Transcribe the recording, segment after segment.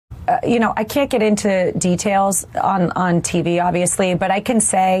I can't get into details on TV, obviously, but I can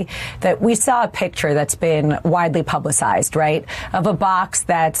say that we saw a picture that's been widely publicized, right, of a box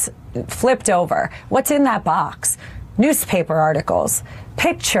that's flipped over. What's in that box? Newspaper articles,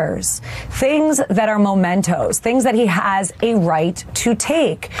 pictures, things that are mementos, things that he has a right to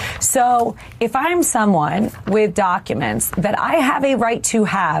take. So if I'm someone with documents that I have a right to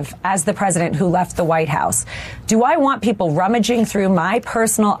have as the president who left the White House, do I want people rummaging through my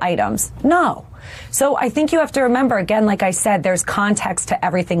personal items? No. So I think you have to remember, again, like I said, there's context to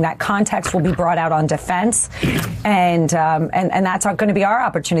everything. That context will be brought out on defense, and that's going to be our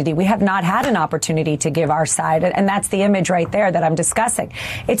opportunity. We have not had an opportunity to give our side, and that's the image right there that I'm discussing.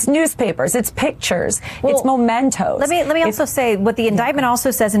 It's newspapers, it's pictures, it's mementos. Let me also say what the indictment also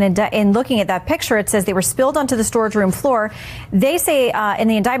says in looking at that picture. It says they were spilled onto the storage room floor. They say in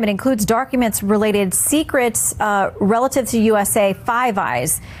the indictment includes documents related secrets relative to USA Five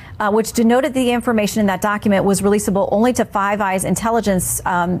Eyes, which denoted the information in that document was releasable only to Five Eyes intelligence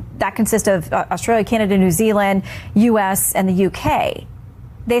that consists of Australia, Canada, New Zealand, U.S., and the U.K.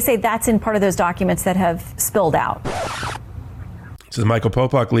 They say that's in part of those documents that have spilled out. This is Michael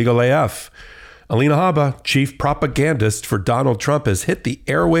Popok, Legal AF. Alina Habba, chief propagandist for Donald Trump, has hit the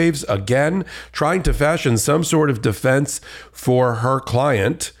airwaves again, trying to fashion some sort of defense for her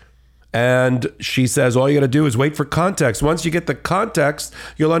client. And she says all you got to do is wait for context. Once you get the context,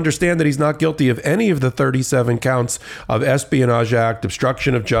 you'll understand that he's not guilty of any of the 37 counts of Espionage Act,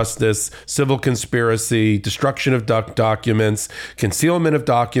 obstruction of justice, civil conspiracy, destruction of documents, concealment of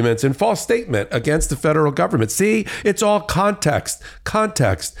documents, and false statement against the federal government. See, it's all context.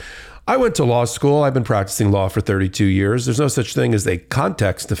 Context. I went to law school. I've been practicing law for 32 years. There's no such thing as a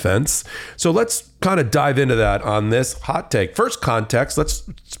context defense. So let's kind of dive into that on this hot take. First, context.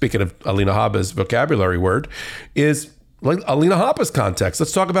 Speaking of Alina Habba's vocabulary word, is Alina Habba's context.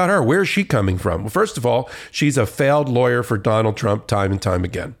 Let's talk about her. Where is she coming from? Well, first of all, she's a failed lawyer for Donald Trump time and time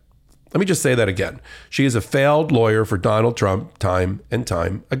again. Let me just say that again. She is a failed lawyer for Donald Trump time and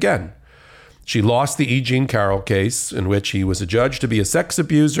time again. She lost the E. Jean Carroll case, in which he was adjudged to be a sex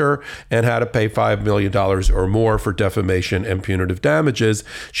abuser and had to pay $5 million or more for defamation and punitive damages.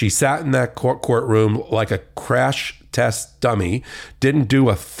 She sat in that courtroom like a crash test dummy, didn't do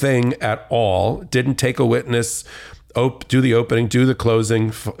a thing at all, didn't take a witness, do the opening, do the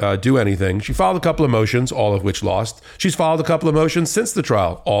closing, do anything. She filed a couple of motions, all of which lost. She's filed a couple of motions since the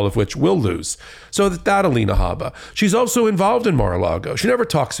trial, all of which will lose. So that Alina Habba. She's also involved in Mar-a-Lago. She never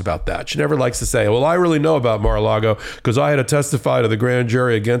talks about that. She never likes to say, well, I really know about Mar-a-Lago because I had to testify to the grand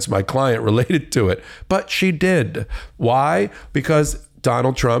jury against my client related to it. But she did. Why? Because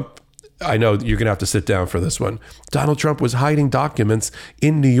Donald Trump, I know you're going to have to sit down for this one. Donald Trump was hiding documents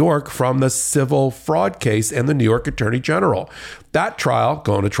in New York from the civil fraud case and the New York Attorney General. That trial,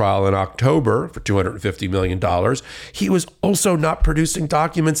 going to trial in October for $250 million, he was also not producing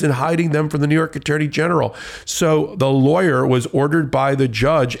documents and hiding them from the New York Attorney General. So the lawyer was ordered by the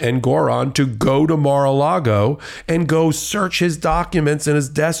judge and Goron to go to Mar-a-Lago and go search his documents in his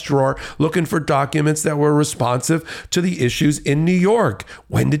desk drawer, looking for documents that were responsive to the issues in New York.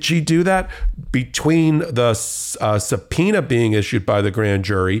 When did she do that? Between the subpoena being issued by the grand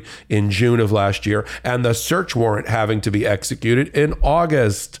jury in June of last year and the search warrant having to be executed in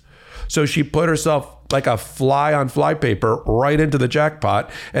August. So she put herself like a fly on flypaper right into the jackpot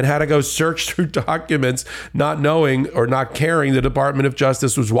and had to go search through documents, not knowing or not caring the Department of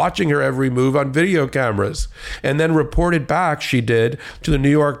Justice was watching her every move on video cameras, and then reported back she did to the New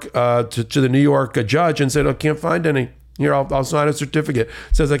York to the New York judge and said, I can't find any. Here, I'll sign a certificate.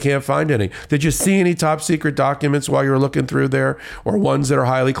 It says I can't find any. Did you see any top secret documents while you were looking through there, or ones that are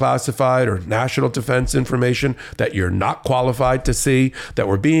highly classified or national defense information that you're not qualified to see, that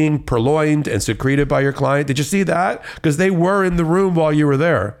were being purloined and secreted by your client? Did you see that? Because they were in the room while you were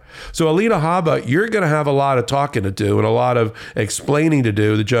there. So Alina Habba, you're going to have a lot of talking to do and a lot of explaining to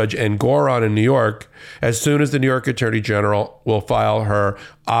do, the judge Engoron in New York, as soon as the New York Attorney General will file her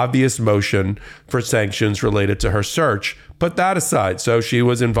obvious motion for sanctions related to her search. Put that aside. So she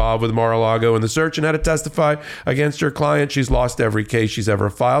was involved with Mar-a-Lago in the search and had to testify against her client. She's lost every case she's ever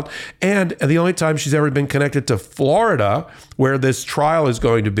filed. And the only time she's ever been connected to Florida, where this trial is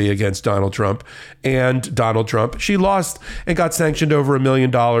going to be against Donald Trump, she lost and got sanctioned over $1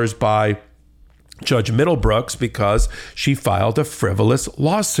 million by Judge Middlebrooks because she filed a frivolous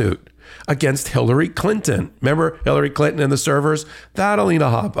lawsuit against Hillary Clinton. Remember Hillary Clinton and the servers? That Alina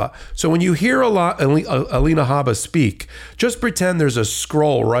Habba. So when you hear Alina Habba speak, just pretend there's a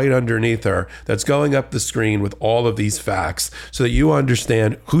scroll right underneath her that's going up the screen with all of these facts so that you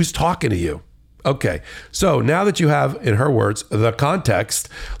understand who's talking to you. Okay, so now that you have, in her words, the context,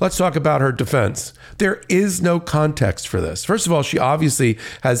 let's talk about her defense. There is no context for this. First of all, she obviously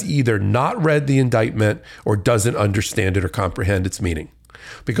has either not read the indictment or doesn't understand it or comprehend its meaning.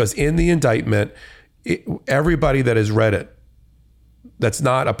 Because in the indictment, everybody that has read it, that's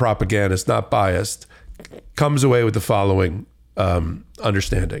not a propagandist, not biased, comes away with the following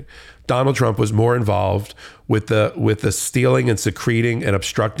understanding. Donald Trump was more involved with the stealing and secreting and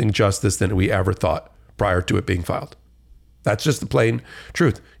obstructing justice than we ever thought prior to it being filed. That's just the plain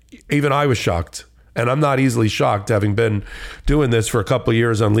truth. Even I was shocked, and I'm not easily shocked, having been doing this for a couple of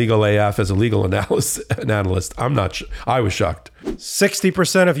years on Legal AF as a legal analyst. I was shocked.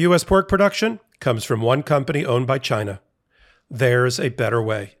 60% of U.S. pork production comes from one company owned by China. There's a better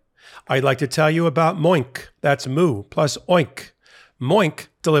way. I'd like to tell you about Moink. That's moo plus oink. Moink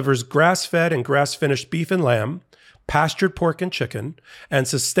delivers grass-fed and grass-finished beef and lamb, pastured pork and chicken, and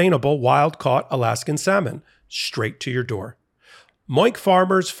sustainable wild-caught Alaskan salmon straight to your door. Moink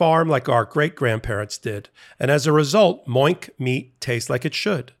farmers farm like our great-grandparents did, and as a result, Moink meat tastes like it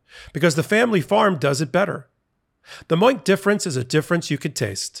should, because the family farm does it better. The Moink difference is a difference you can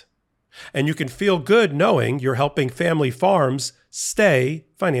taste, and you can feel good knowing you're helping family farms stay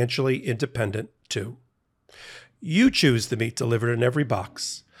financially independent too. You choose the meat delivered in every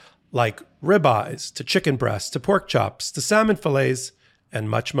box, like ribeyes to chicken breasts to pork chops to salmon fillets and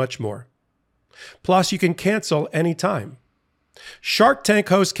much, much more. Plus, you can cancel anytime. Shark Tank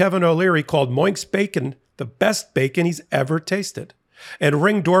host Kevin O'Leary called Moink's bacon the best bacon he's ever tasted. And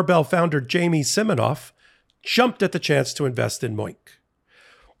Ring Doorbell founder Jamie Siminoff jumped at the chance to invest in Moink.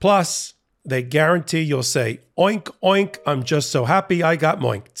 Plus, they guarantee you'll say, oink, oink, I'm just so happy I got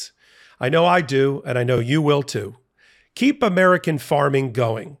moinked. I know I do, and I know you will too. Keep American farming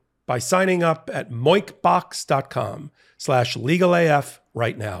going by signing up at moinkbox.com/legalaf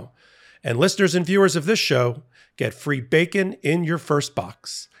right now. And listeners and viewers of this show get free bacon in your first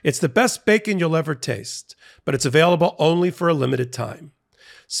box. It's the best bacon you'll ever taste, but it's available only for a limited time.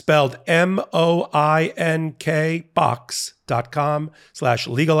 Spelled MOINK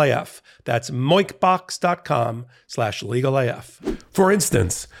box.com/legalaf. That's moinkbox.com/legalaf. For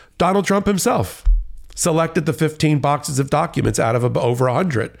instance, Donald Trump himself selected the 15 boxes of documents out of over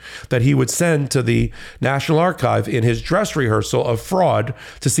 100 that he would send to the National Archive in his dress rehearsal of fraud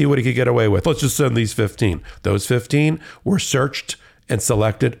to see what he could get away with. Let's just send these 15. Those 15 were searched and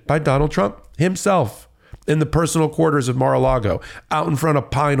selected by Donald Trump himself in the personal quarters of Mar-a-Lago, out in front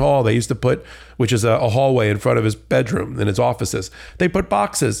of Pine Hall. They used to put, which is a hallway in front of his bedroom and his offices. They put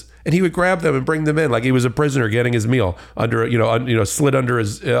boxes, and he would grab them and bring them in like he was a prisoner getting his meal under, slid under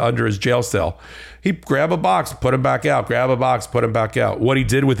his jail cell. He'd grab a box, put him back out. Grab a box, put him back out. What he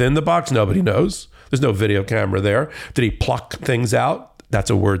did within the box, nobody knows. There's no video camera there. Did he pluck things out? That's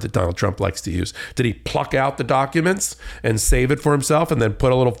a word that Donald Trump likes to use. Did he pluck out the documents and save it for himself and then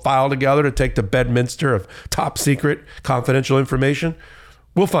put a little file together to take to Bedminster of top secret confidential information?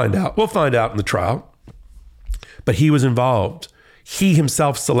 We'll find out. We'll find out in the trial. But he was involved. He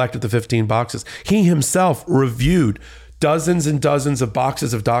himself selected the 15 boxes. He himself reviewed dozens and dozens of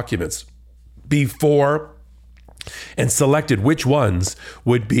boxes of documents before and selected which ones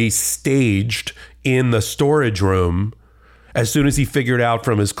would be staged in the storage room. As soon as he figured out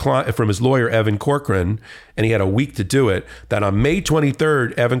from his lawyer, Evan Corcoran, and he had a week to do it, that on May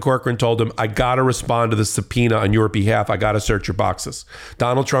 23rd, Evan Corcoran told him, I got to respond to the subpoena on your behalf. I got to search your boxes.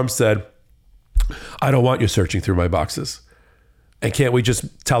 Donald Trump said, I don't want you searching through my boxes. And can't we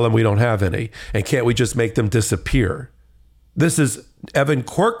just tell him we don't have any? And can't we just make them disappear? This is Evan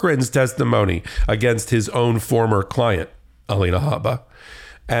Corcoran's testimony against his own former client, Alina Habba.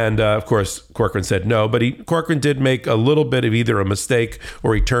 And of course, Corcoran said no, but Corcoran did make a little bit of either a mistake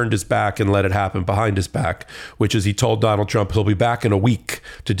or he turned his back and let it happen behind his back, which is he told Donald Trump he'll be back in a week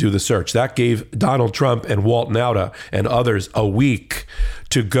to do the search. That gave Donald Trump and Walt Nauta and others a week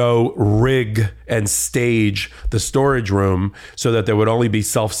to go rig and stage the storage room so that there would only be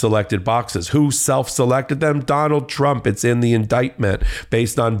self-selected boxes. Who self-selected them? Donald Trump. It's in the indictment,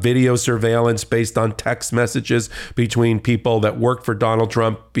 based on video surveillance, based on text messages between people that worked for Donald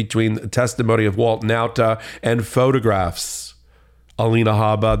Trump, between the testimony of Walt Nauta and photographs. Alina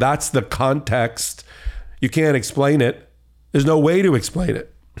Habba, that's the context. You can't explain it. There's no way to explain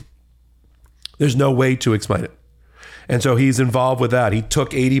it. There's no way to explain it. And so he's involved with that. He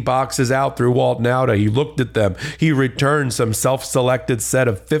took 80 boxes out through Walt Nauta. He looked at them. He returned some self-selected set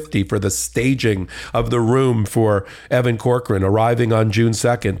of 50 for the staging of the room for Evan Corcoran arriving on June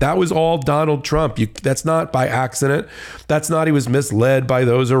 2nd. That was all Donald Trump. That's not by accident. That's not he was misled by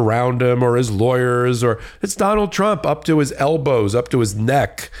those around him or his lawyers. Or it's Donald Trump up to his elbows, up to his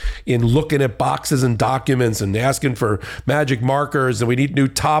neck in looking at boxes and documents and asking for magic markers, and we need new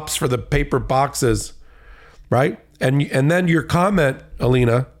tops for the paper boxes, right? And then your comment,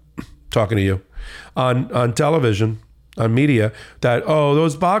 Alina, talking to you, on television, on media, that, oh,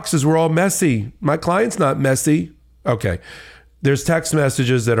 those boxes were all messy. My client's not messy. Okay. There's text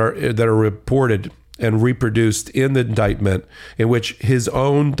messages that are reported and reproduced in the indictment in which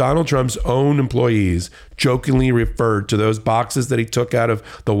Donald Trump's own employees jokingly referred to those boxes that he took out of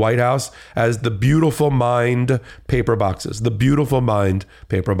the White House as the Beautiful Mind paper boxes. The Beautiful Mind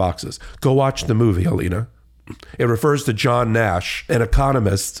paper boxes. Go watch the movie, Alina. It refers to John Nash, an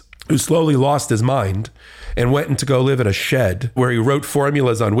economist who slowly lost his mind and went to go live in a shed where he wrote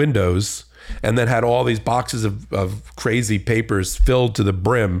formulas on Windows and then had all these boxes of crazy papers filled to the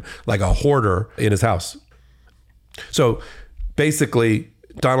brim like a hoarder in his house. So basically,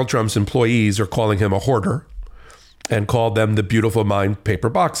 Donald Trump's employees are calling him a hoarder and called them the Beautiful Mind paper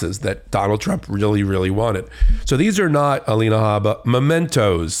boxes that Donald Trump really, really wanted. So these are not, Alina Habba,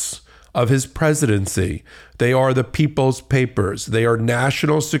 mementos of his presidency. They are the people's papers. They are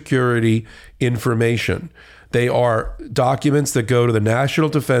national security information. They are documents that go to the national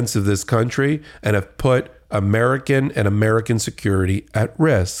defense of this country and have put American and American security at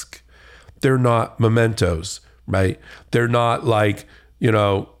risk. They're not mementos, right? They're not like,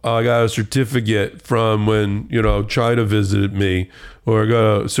 oh, I got a certificate from when, China visited me, or I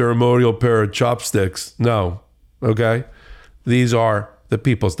got a ceremonial pair of chopsticks. No, okay? These are the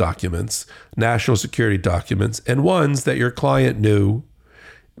people's documents, national security documents, and ones that your client knew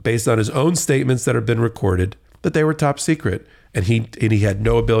based on his own statements that have been recorded that they were top secret, and he had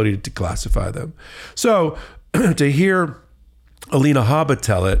no ability to declassify them. So to hear Alina Habba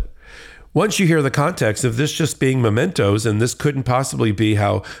tell it, once you hear the context of this just being mementos, and this couldn't possibly be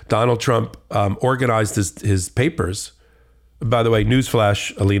how Donald Trump organized his papers. By the way,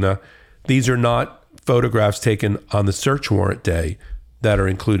 newsflash, Alina, these are not photographs taken on the search warrant day that are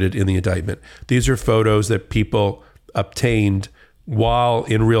included in the indictment. These are photos that people obtained while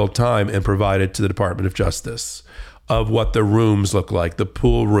in real time and provided to the Department of Justice of what the rooms look like, the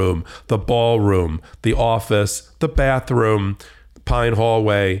pool room, the ballroom, the office, the bathroom, Pine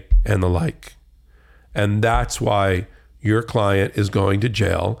hallway, and the like. And that's why your client is going to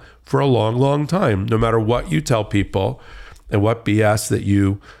jail for a long, long time, no matter what you tell people and what BS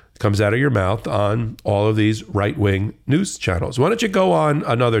that comes out of your mouth on all of these right-wing news channels. Why don't you go on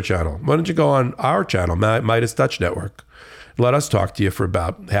another channel? Why don't you go on our channel, Midas Touch Network? Let us talk to you for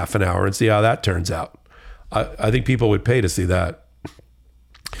about half an hour and see how that turns out. I think people would pay to see that.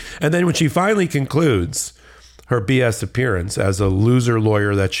 And then when she finally concludes her BS appearance as a loser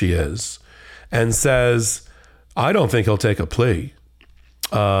lawyer that she is and says, I don't think he'll take a plea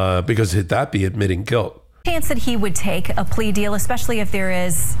because that'd be admitting guilt. Chance that he would take a plea deal, especially if there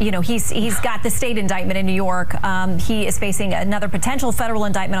is, he's got the state indictment in New York. He is facing another potential federal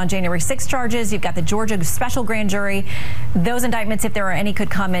indictment on January 6 charges. You've got the Georgia special grand jury. Those indictments, if there are any,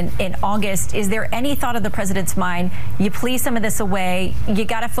 could come in August. Is there any thought of the president's mind? You plea some of this away. You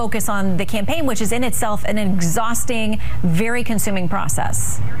got to focus on the campaign, which is in itself an exhausting, very consuming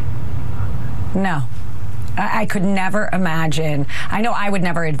process. No. I could never imagine. I know I would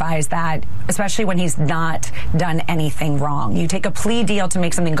never advise that, especially when he's not done anything wrong. You take a plea deal to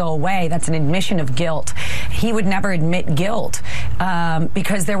make something go away. That's an admission of guilt. He would never admit guilt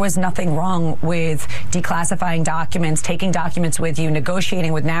because there was nothing wrong with declassifying documents, taking documents with you,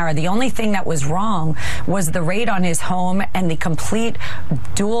 negotiating with NARA. The only thing that was wrong was the raid on his home and the complete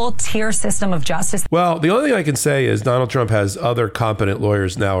dual tier system of justice. Well, the only thing I can say is Donald Trump has other competent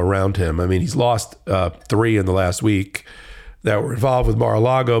lawyers now around him. I mean, he's lost 3 in the last week that were involved with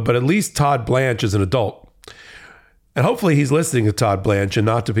Mar-a-Lago, but at least Todd Blanche is an adult. And hopefully he's listening to Todd Blanche and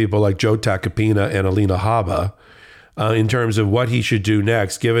not to people like Joe Tacopina and Alina Habba in terms of what he should do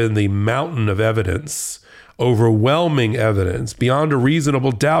next, given the mountain of evidence, overwhelming evidence, beyond a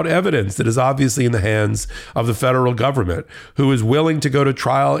reasonable doubt evidence that is obviously in the hands of the federal government, who is willing to go to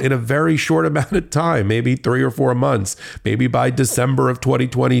trial in a very short amount of time, maybe 3 or 4 months, maybe by December of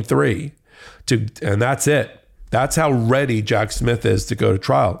 2023. And that's it. That's how ready Jack Smith is to go to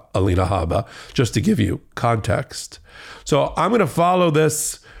trial, Alina Habba, just to give you context. So I'm going to follow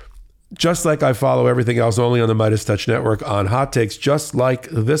this just like I follow everything else only on the Midas Touch Network on hot takes just like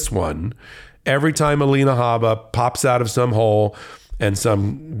this one. Every time Alina Habba pops out of some hole and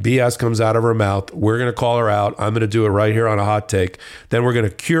some BS comes out of her mouth, we're going to call her out. I'm going to do it right here on A Hot Take. Then we're going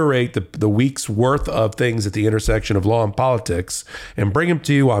to curate the week's worth of things at the intersection of law and politics and bring them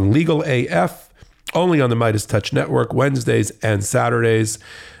to you on Legal AF, only on the Midas Touch Network, Wednesdays and Saturdays.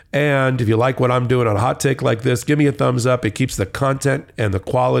 And if you like what I'm doing on A Hot Take like this, give me a thumbs up. It keeps the content and the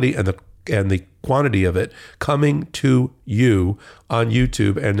quality and the quantity of it coming to you on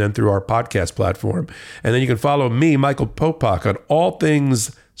YouTube and then through our podcast platform. And then you can follow me, Michael Popok, on all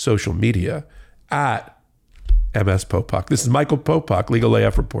things social media at MS Popok. This is Michael Popok, Legal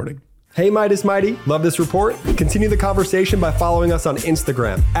AF reporting. Hey, Midas Mighty. Love this report? Continue the conversation by following us on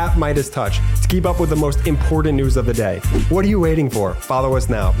Instagram at Midas Touch to keep up with the most important news of the day. What are you waiting for? Follow us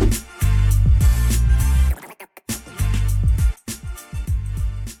now.